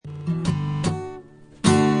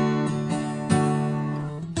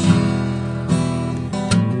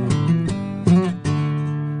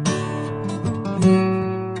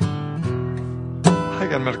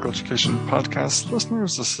Education podcast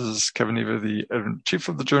listeners. This is Kevin Eva, the editor-in-chief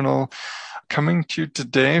of the journal, coming to you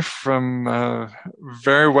today from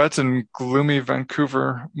very wet and gloomy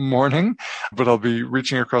Vancouver morning, but I'll be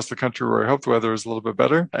reaching across the country where I hope the weather is a little bit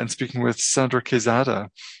better, and speaking with Sandra Quezada,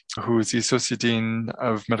 who is the Associate Dean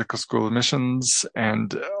of Medical School Admissions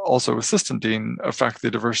and also Assistant Dean of Faculty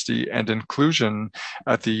Diversity and Inclusion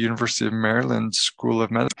at the University of Maryland School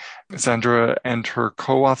of Medicine. Sandra and her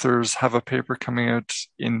co-authors have a paper coming out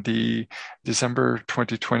in the December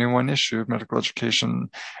 2021 issue of Medical Education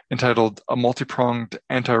entitled A Multi-Pronged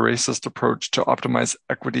Anti-Racist Approach to Optimize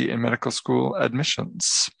Equity in Medical School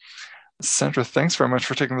Admissions. Sandra, thanks very much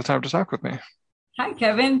for taking the time to talk with me. Hi,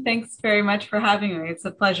 Kevin. Thanks very much for having me. It's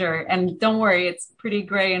a pleasure. And don't worry, it's pretty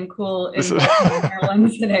gray and cool in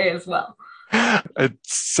Maryland today as well. I'd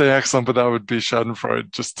say excellent, but that would be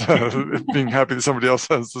schadenfreude, just being happy that somebody else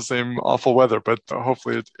has the same awful weather, but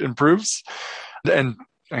hopefully it improves. And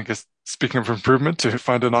I guess speaking of improvement, to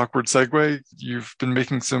find an awkward segue, you've been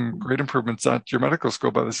making some great improvements at your medical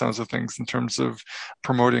school by the sounds of things in terms of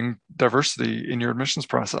promoting diversity in your admissions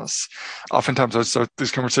process. Oftentimes I start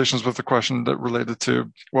these conversations with a question that related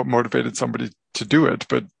to what motivated somebody to do it,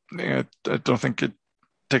 but I don't think it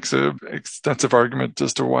takes an extensive argument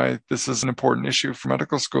as to why this is an important issue for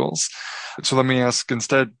medical schools. So let me ask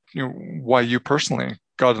instead, why you personally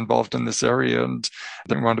got involved in this area and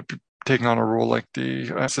then wound up taking on a role like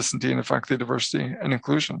the Assistant Dean of Faculty Diversity and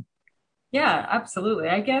Inclusion. Yeah, absolutely.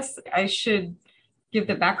 I guess I should give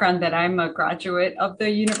the background that I'm a graduate of the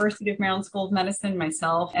University of Maryland School of Medicine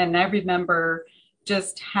myself. And I remember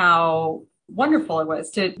just how wonderful it was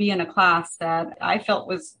to be in a class that I felt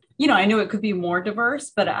was, I knew it could be more diverse,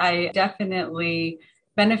 but I definitely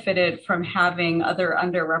benefited from having other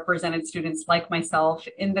underrepresented students like myself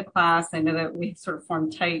in the class. I know that we sort of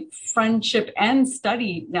formed tight friendship and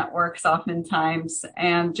study networks oftentimes.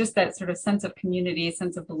 And just that sort of sense of community,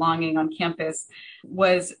 sense of belonging on campus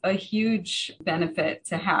was a huge benefit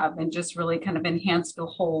to have and just really kind of enhanced the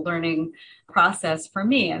whole learning process for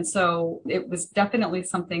me. And so it was definitely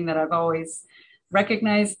something that I've always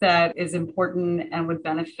recognize that is important and would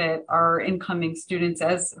benefit our incoming students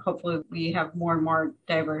as hopefully we have more and more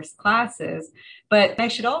diverse classes. But I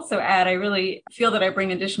should also add, I really feel that I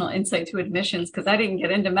bring additional insight to admissions because I didn't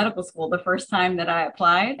get into medical school the first time that I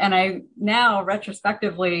applied. And I now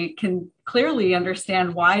retrospectively can clearly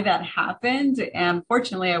understand why that happened. And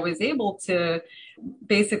fortunately, I was able to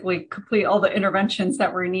basically complete all the interventions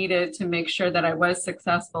that were needed to make sure that I was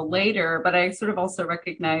successful later. But I sort of also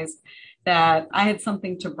recognized that I had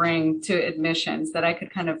something to bring to admissions, that I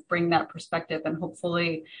could kind of bring that perspective and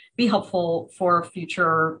hopefully be helpful for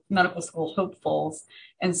future medical school hopefuls.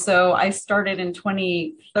 And so I started in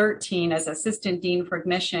 2013 as assistant dean for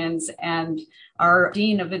admissions, and our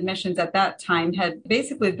dean of admissions at that time had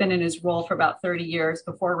basically been in his role for about 30 years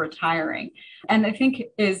before retiring. And I think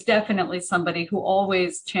is definitely somebody who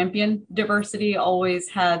always championed diversity, always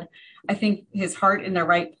had, I think, his heart in the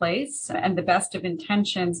right place and the best of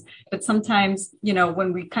intentions. But sometimes,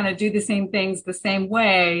 when we kind of do the same things the same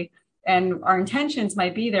way and our intentions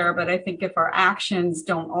might be there, but I think if our actions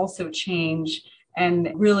don't also change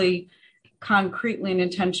and really concretely and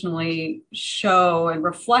intentionally show and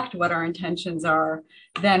reflect what our intentions are,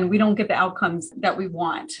 then we don't get the outcomes that we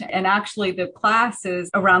want. And actually the classes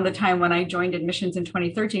around the time when I joined admissions in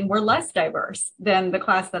 2013 were less diverse than the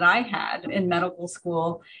class that I had in medical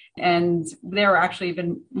school. And there were actually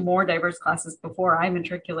even more diverse classes before I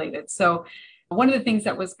matriculated. So one of the things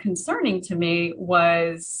that was concerning to me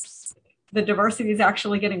was the diversity is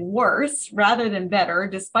actually getting worse rather than better,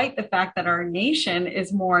 despite the fact that our nation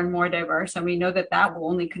is more and more diverse. And we know that that will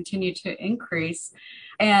only continue to increase.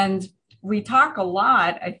 And we talk a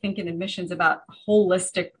lot, I think, in admissions about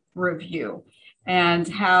holistic review and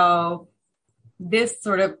how this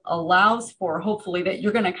sort of allows for, hopefully, that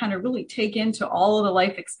you're going to kind of really take into all of the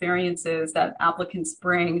life experiences that applicants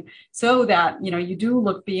bring so that, you do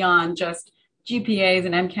look beyond just GPAs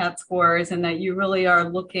and MCAT scores and that you really are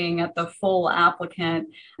looking at the full applicant.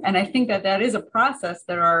 And I think that that is a process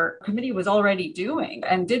that our committee was already doing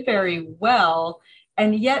and did very well.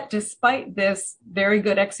 And yet, despite this very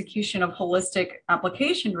good execution of holistic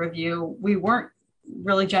application review, we weren't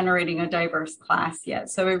really generating a diverse class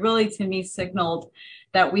yet. So it really, to me, signaled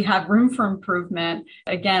that we have room for improvement.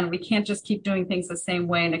 Again, we can't just keep doing things the same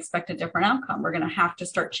way and expect a different outcome. We're going to have to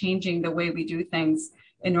start changing the way we do things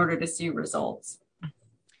in order to see results.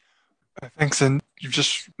 Thanks. And you've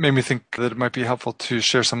just made me think that it might be helpful to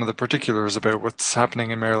share some of the particulars about what's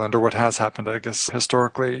happening in Maryland or what has happened, I guess,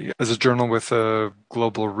 historically. As a journal with a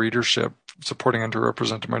global readership, supporting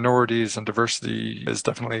underrepresented minorities and diversity is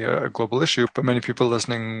definitely a global issue, but many people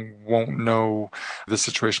listening won't know the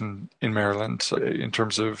situation in Maryland in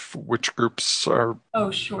terms of which groups are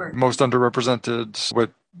most underrepresented,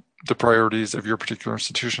 what the priorities of your particular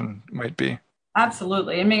institution might be.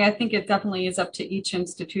 Absolutely. I mean, I think it definitely is up to each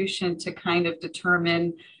institution to kind of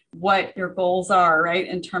determine what your goals are, right,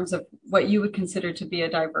 in terms of what you would consider to be a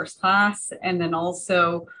diverse class, and then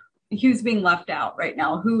also who's being left out right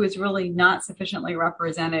now, who is really not sufficiently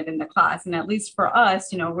represented in the class. And at least for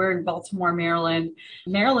us, we're in Baltimore, Maryland.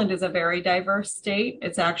 Maryland is a very diverse state.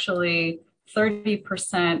 It's actually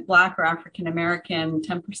 30% Black or African American,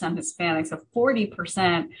 10% Hispanic. So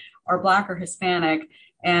 40% are Black or Hispanic.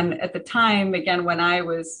 And at the time, again, when I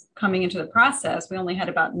was coming into the process, we only had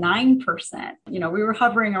about 9%. We were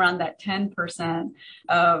hovering around that 10%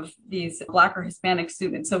 of these Black or Hispanic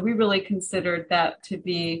students. So we really considered that to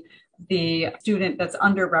be the student that's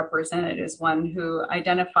underrepresented is one who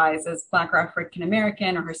identifies as Black or African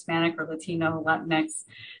American or Hispanic or Latino, Latinx.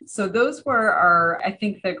 So those were I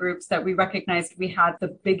think, the groups that we recognized we had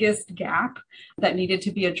the biggest gap that needed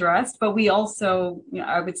to be addressed. But we also,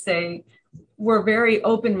 I would say, we're very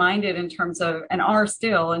open-minded in terms of, and are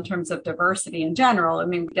still in terms of diversity in general. I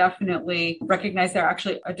mean, we definitely recognize there are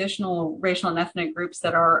actually additional racial and ethnic groups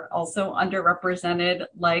that are also underrepresented,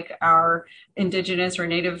 like our Indigenous or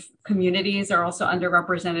Native communities are also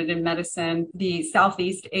underrepresented in medicine. The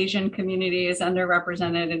Southeast Asian community is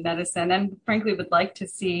underrepresented in medicine, and frankly would like to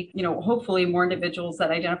see, hopefully more individuals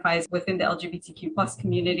that identify within the LGBTQ plus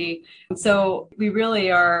community. So we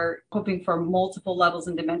really are hoping for multiple levels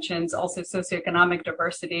and dimensions, also socioeconomic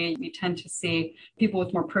diversity. We tend to see people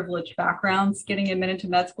with more privileged backgrounds getting admitted to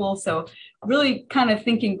med school. So really kind of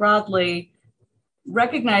thinking broadly,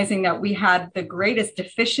 recognizing that we had the greatest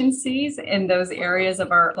deficiencies in those areas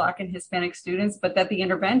of our Black and Hispanic students, but that the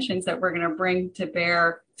interventions that we're going to bring to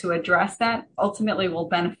bear to address that ultimately will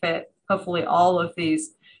benefit hopefully all of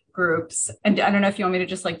these groups. And I don't know if you want me to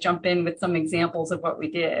just jump in with some examples of what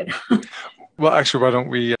we did. Well, actually, why don't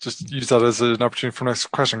we just use that as an opportunity for the next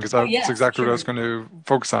question? Because that's exactly what I was going to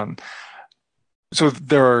focus on. So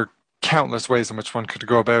there are countless ways in which one could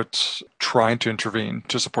go about trying to intervene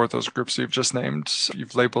to support those groups you've just named.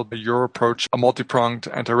 You've labeled your approach a multi-pronged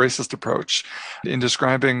anti-racist approach. In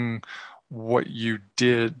describing what you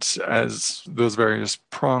did as those various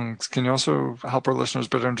prongs, can you also help our listeners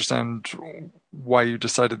better understand why you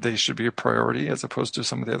decided they should be a priority as opposed to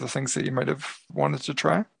some of the other things that you might have wanted to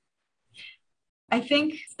try? I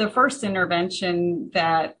think the first intervention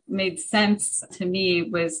that made sense to me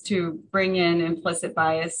was to bring in implicit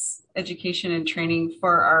bias education and training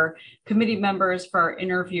for our committee members, for our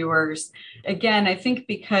interviewers. Again, I think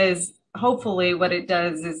because hopefully what it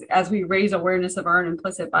does is, as we raise awareness of our own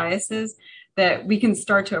implicit biases, that we can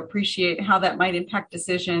start to appreciate how that might impact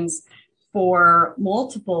decisions for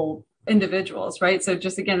multiple individuals, right? So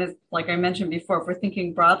just again, like I mentioned before, if we're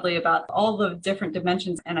thinking broadly about all the different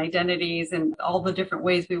dimensions and identities and all the different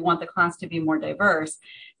ways we want the class to be more diverse,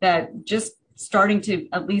 that just starting to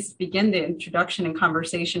at least begin the introduction and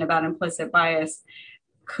conversation about implicit bias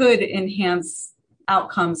could enhance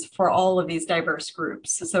outcomes for all of these diverse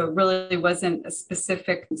groups. So it really wasn't a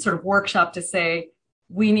specific sort of workshop to say,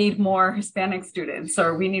 we need more Hispanic students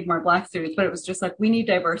or we need more Black students, but it was just we need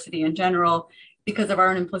diversity in general. Because of our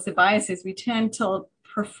own implicit biases, we tend to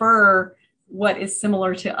prefer what is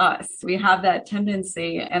similar to us. We have that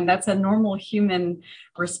tendency, and that's a normal human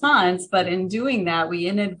response. But in doing that, we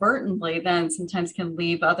inadvertently then sometimes can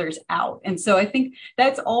leave others out. And so I think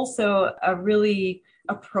that's also a really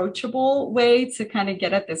approachable way to kind of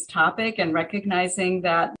get at this topic, and recognizing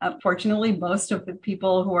that unfortunately most of the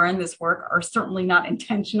people who are in this work are certainly not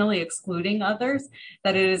intentionally excluding others,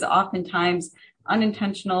 that it is oftentimes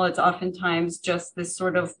unintentional. It's oftentimes just this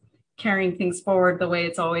sort of carrying things forward the way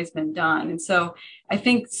it's always been done. And so I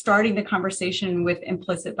think starting the conversation with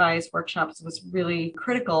implicit bias workshops was really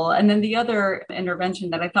critical. And then the other intervention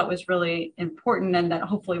that I thought was really important and that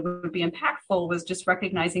hopefully would be impactful was just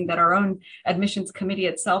recognizing that our own admissions committee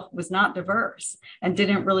itself was not diverse and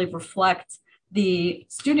didn't really reflect the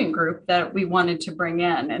student group that we wanted to bring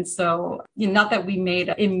in. And so, not that we made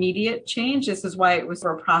immediate change. This is why it was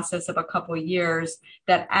a process of a couple of years,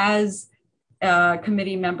 that as a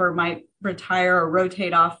committee member might retire or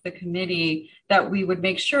rotate off the committee, that we would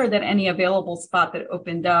make sure that any available spot that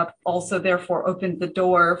opened up also therefore opened the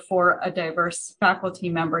door for a diverse faculty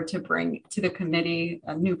member to bring to the committee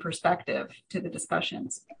a new perspective to the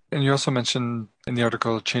discussions. And you also mentioned in the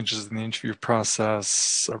article changes in the interview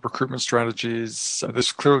process, recruitment strategies.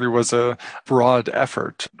 This clearly was a broad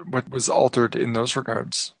effort. What was altered in those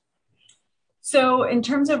regards? So in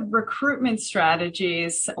terms of recruitment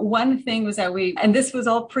strategies, one thing was that and this was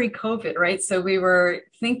all pre-COVID, right? So we were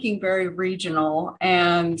thinking very regional,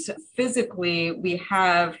 and physically we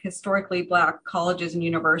have historically Black colleges and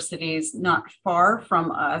universities not far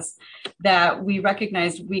from us that we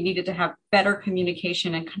recognized we needed to have better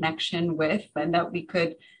communication and connection with, and that we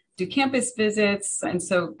could do campus visits. And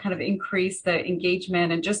so kind of increase the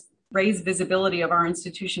engagement and just raise visibility of our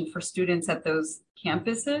institution for students at those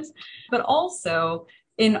campuses, but also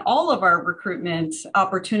in all of our recruitment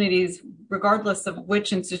opportunities, regardless of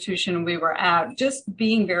which institution we were at, just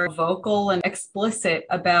being very vocal and explicit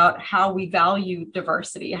about how we value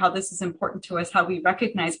diversity, how this is important to us, how we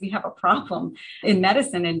recognize we have a problem in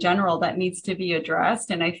medicine in general that needs to be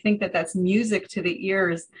addressed. And I think that that's music to the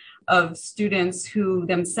ears of students who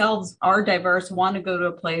themselves are diverse, want to go to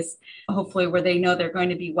a place, hopefully, where they know they're going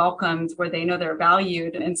to be welcomed, where they know they're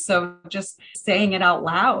valued. And so just saying it out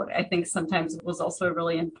loud, I think sometimes was also a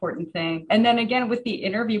really important thing. And then again, with the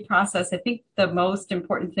interview process, I think the most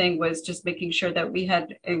important thing was just making sure that we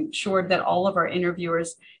had ensured that all of our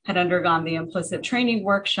interviewers had undergone the implicit training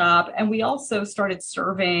workshop. And we also started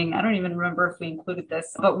surveying, I don't even remember if we included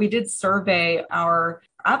this, but we did survey our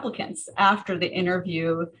applicants after the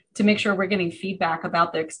interview to make sure we're getting feedback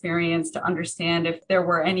about the experience, to understand if there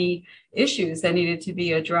were any issues that needed to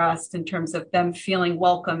be addressed in terms of them feeling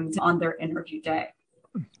welcomed on their interview day.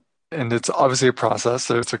 And it's obviously a process,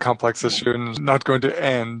 so it's a complex issue and not going to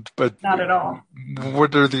end, but not at all.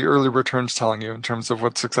 What are the early returns telling you in terms of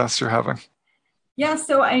what success you're having? Yeah,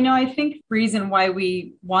 so I think the reason why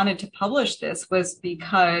we wanted to publish this was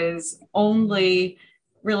because only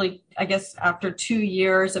really, I guess, after 2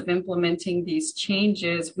 years of implementing these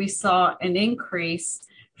changes, we saw an increase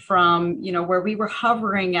from, where we were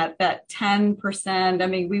hovering at that 10%. I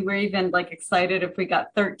mean, we were even excited if we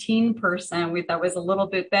got 13%. We thought was a little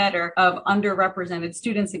bit better of underrepresented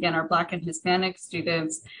students, again, our Black and Hispanic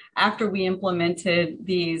students. After we implemented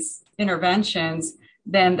these interventions,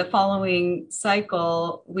 then the following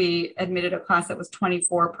cycle, we admitted a class that was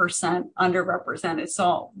 24% underrepresented.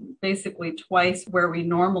 So basically twice where we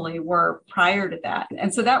normally were prior to that.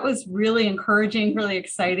 And so that was really encouraging, really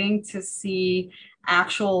exciting to see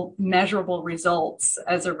actual measurable results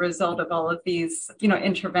as a result of all of these,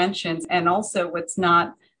 interventions. And also what's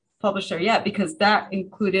not published there yet, because that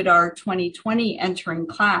included our 2020 entering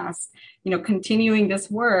class. Continuing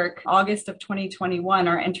this work, August of 2021,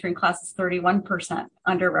 our entering class is 31%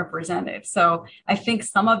 underrepresented. So I think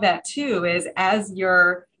some of that too is as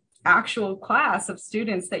your actual class of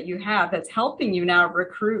students that you have that's helping you now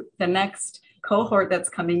recruit the next cohort that's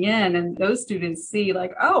coming in, and those students see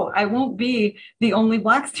oh, I won't be the only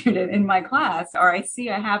Black student in my class, or I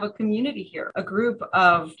see I have a community here, a group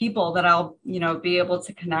of people that I'll, be able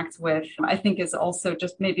to connect with, I think is also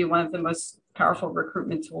just maybe one of the most powerful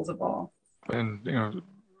recruitment tools of all. And,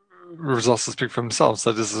 results to speak for themselves.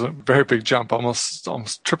 That is a very big jump,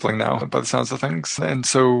 almost tripling now by the sounds of things. And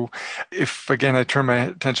so if, again, I turn my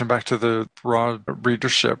attention back to the broad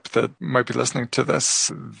readership that might be listening to this,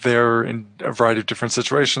 they're in a variety of different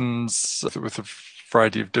situations with a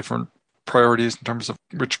variety of different priorities in terms of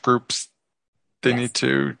which groups they need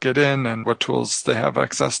to get in and what tools they have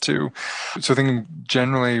access to. So thinking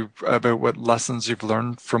generally about what lessons you've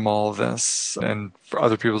learned from all of this and for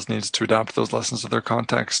other people's needs to adapt those lessons to their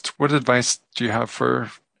context, what advice do you have for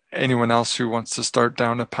anyone else who wants to start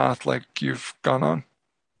down a path like you've gone on?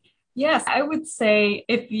 Yes, I would say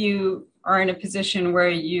if you are in a position where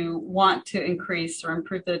you want to increase or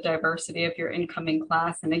improve the diversity of your incoming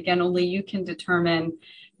class, and again, only you can determine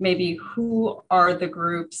maybe who are the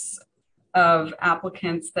groups of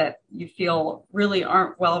applicants that you feel really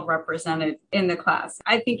aren't well represented in the class.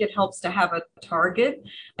 I think it helps to have a target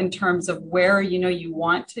in terms of where you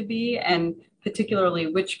want to be, and particularly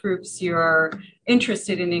which groups you're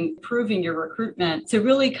interested in improving your recruitment, to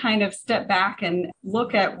really kind of step back and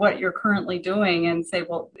look at what you're currently doing and say,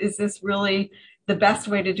 well, is this really the best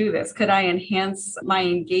way to do this? Could I enhance my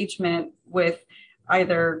engagement with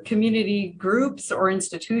either community groups or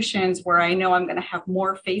institutions where I know I'm going to have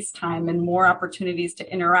more face time and more opportunities to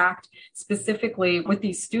interact specifically with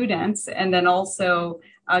these students? And then also,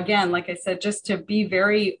 again, like I said, just to be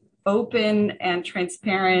very open and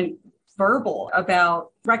transparent, verbal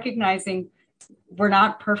about recognizing we're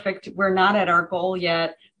not perfect. We're not at our goal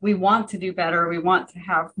yet. We want to do better. We want to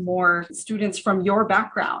have more students from your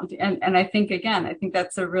background. And I think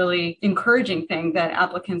that's a really encouraging thing that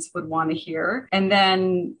applicants would want to hear. And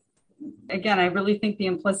then again, I really think the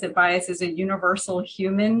implicit bias is a universal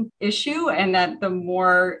human issue, and that the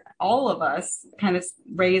more all of us kind of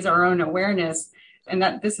raise our own awareness, and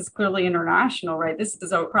that this is clearly international, right? This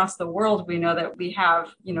is across the world. We know that we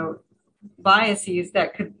have, biases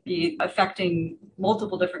that could be affecting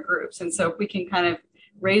multiple different groups. And so if we can kind of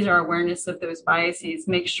raise our awareness of those biases,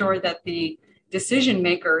 make sure that the decision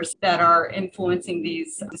makers that are influencing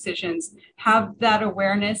these decisions have that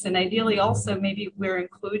awareness. And ideally also maybe we're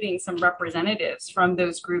including some representatives from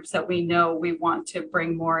those groups that we know we want to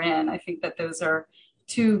bring more in. I think that those are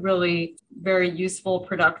two really very useful,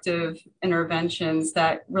 productive interventions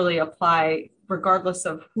that really apply regardless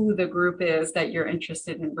of who the group is that you're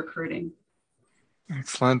interested in recruiting.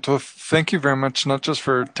 Excellent. Well, thank you very much, not just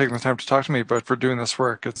for taking the time to talk to me, but for doing this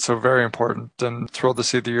work. It's so very important, and thrilled to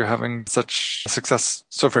see that you're having such success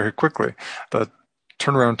so very quickly. The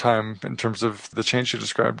turnaround time in terms of the change you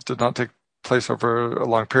described did not take place over a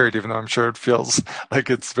long period, even though I'm sure it feels like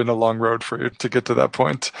it's been a long road for you to get to that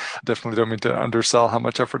point. Definitely don't mean to undersell how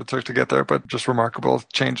much effort it took to get there, but just remarkable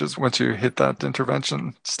changes once you hit that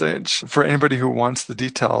intervention stage. For anybody who wants the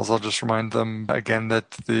details, I'll just remind them again that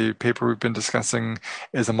the paper we've been discussing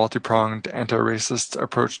is a multi-pronged anti-racist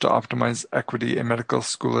approach to optimize equity in medical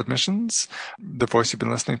school admissions. The voice you've been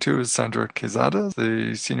listening to is Sandra Quezada,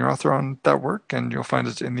 the senior author on that work, and you'll find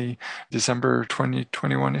it in the December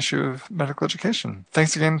 2021 issue of Medical Education.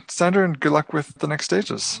 Thanks again, Sandra, and good luck with the next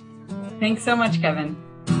stages. Thanks so much, Kevin.